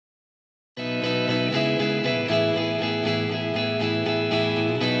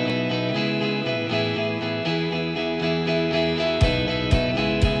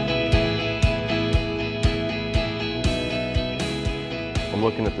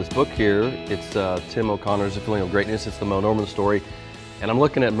looking at this book here. It's Tim O'Connor's A Feeling of Greatness. It's the Moe Norman story. And I'm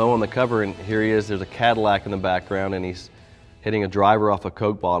looking at Moe on the cover, and here he is. There's a Cadillac in the background, and he's hitting a driver off a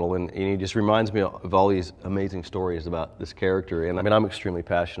Coke bottle, and he just reminds me of all these amazing stories about this character. And I mean, I'm extremely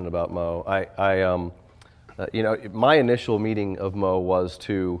passionate about Moe. You know, my initial meeting of Moe was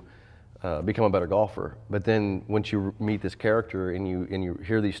to become a better golfer. But then once you meet this character and you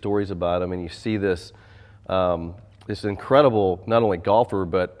hear these stories about him, and you see this this incredible, not only golfer,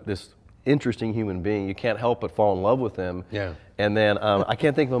 but this interesting human being, you can't help but fall in love with him. Yeah. And then I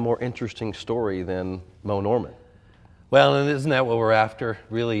can't think of a more interesting story than Moe Norman. Well, and isn't that what we're after,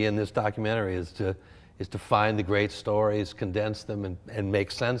 really, in this documentary, is to find the great stories, condense them, and make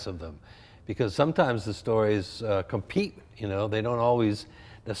sense of them. Because sometimes the stories compete, you know, they don't always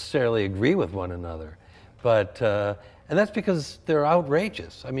necessarily agree with one another. But, and that's because they're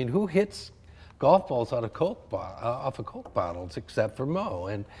outrageous. I mean, who hits golf balls out of off of Coke bottles except for Moe?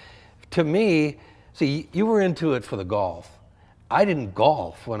 And to me, see, you were into it for the golf. I didn't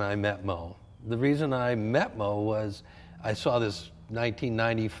golf when I met Moe. The reason I met Moe was I saw this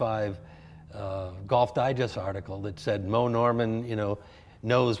 1995 Golf Digest article that said Moe Norman, you know,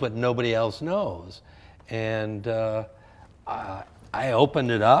 knows what nobody else knows. And I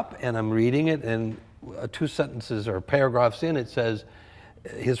opened it up and I'm reading it, and 2 sentences or paragraphs in, it says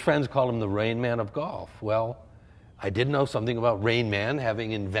his friends call him the Rain Man of golf. Well, I did know something about Rain Man,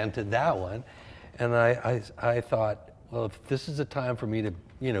 having invented that one. And I thought, well, if this is a time for me to,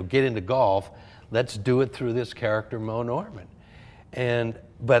 you know, get into golf, let's do it through this character, Moe Norman.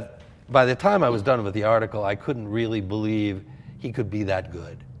 But by the time I was done with the article, I couldn't really believe he could be that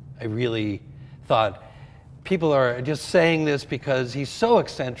good. I really thought people are just saying this because he's so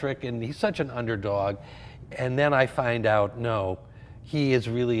eccentric and he's such an underdog. And then I find out, no, he is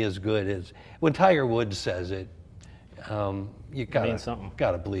really as good as, when Tiger Woods says it, you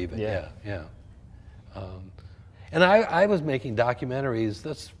gotta believe it. Yeah. And I was making documentaries.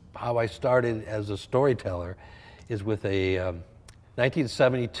 That's how I started as a storyteller, is with a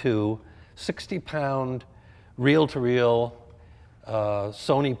 1972 60-pound reel-to-reel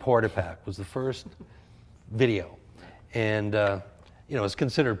Sony Portapak was the first video. And you know, it's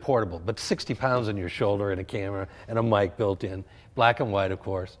considered portable, but 60 pounds on your shoulder and a camera and a mic built in, black and white, of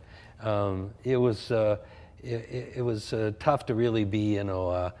course. It was tough to really be, you know,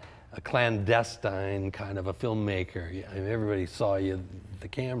 a clandestine kind of a filmmaker. I mean, everybody saw you, the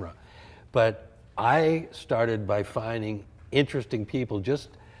camera. But I started by finding interesting people just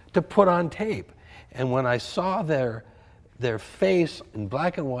to put on tape. And when I saw their face in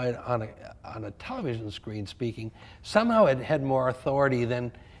black and white on a television screen speaking, somehow it had more authority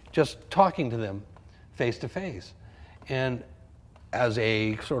than just talking to them face to face. And as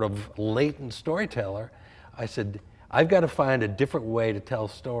a sort of latent storyteller, I said, I've got to find a different way to tell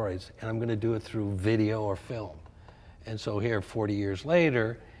stories, and I'm going to do it through video or film. And so here, 40 years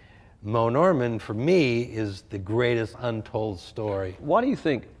later, Moe Norman, for me, is the greatest untold story. Why do you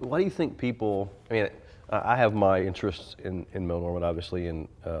think people, I mean, I have my interests in Moe Norman, obviously,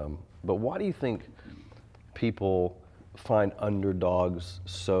 but why do you think people find underdogs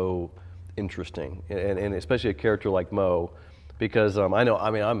so interesting, and especially a character like Moe? Because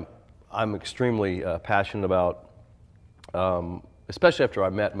I'm extremely passionate about, especially after I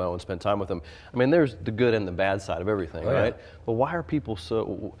met Moe and spent time with him. I mean, there's the good and the bad side of everything, right? But why are people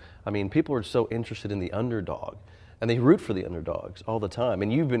so? I mean, people are so interested in the underdog. And they root for the underdogs all the time.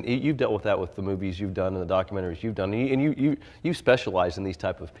 And you've dealt with that with the movies you've done and the documentaries you've done. And you specialize in these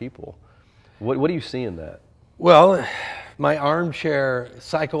type of people. What do you see in that? Well, my armchair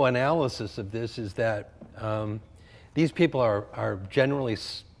psychoanalysis of this is that these people are generally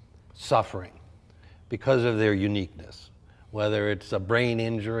suffering because of their uniqueness, whether it's a brain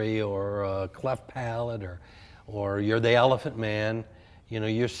injury or a cleft palate or you're the elephant man, you know,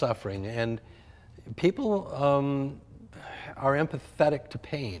 you're suffering. And people are empathetic to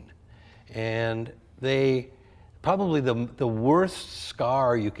pain, and they probably the worst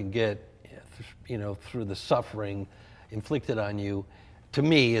scar you can get, you know, through the suffering inflicted on you, to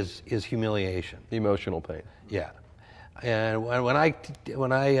me, is humiliation. Emotional pain. Yeah, and when I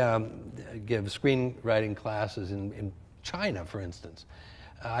give screenwriting classes in China, for instance,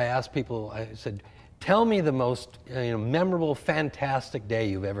 I ask people. I said, "Tell me the most memorable, fantastic day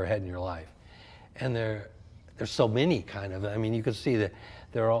you've ever had in your life." And there's so many, kind of. I mean, you can see that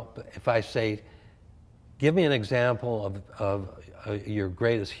they're all. If I say, give me an example of your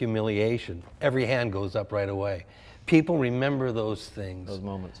greatest humiliation, every hand goes up right away. People remember those things. Those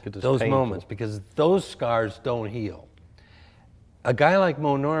moments. Those moments, because those scars don't heal. A guy like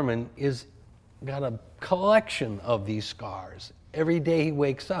Moe Norman got a collection of these scars, every day he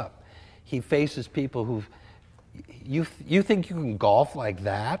wakes up, he faces people who, you think you can golf like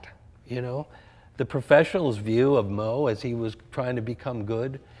that, you know? The professional's view of Moe as he was trying to become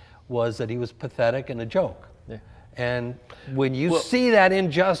good was that he was pathetic and a joke. Yeah. And when you see that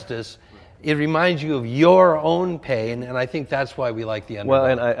injustice, it reminds you of your own pain, and I think that's why we like the underdog. Well,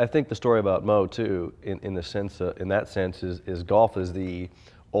 and I think the story about Moe too, in that sense, is golf is the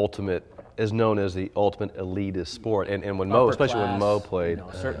ultimate, is known as the ultimate elitist sport. And when Moe, especially when Moe played,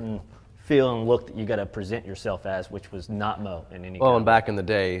 a certain feel and look that you got to present yourself as, which was not Moe in any. Well, and back in the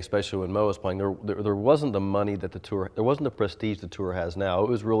day, especially when Moe was playing, there wasn't the money that the tour, there wasn't the prestige the tour has now. It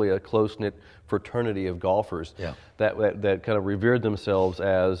was really a close-knit fraternity of golfers that kind of revered themselves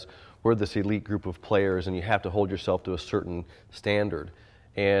as, we're this elite group of players, and you have to hold yourself to a certain standard.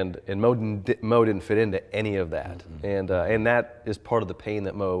 And Moe didn't fit into any of that. And that is part of the pain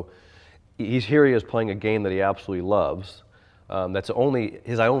that Moe, he is playing a game that he absolutely loves. That's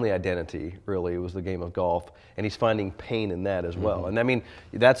his only identity, really, was the game of golf, and he's finding pain in that as well. And I mean,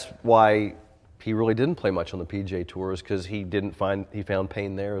 that's why he really didn't play much on the PGA Tours, because he found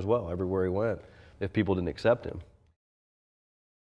pain there as well, everywhere he went, if people didn't accept him.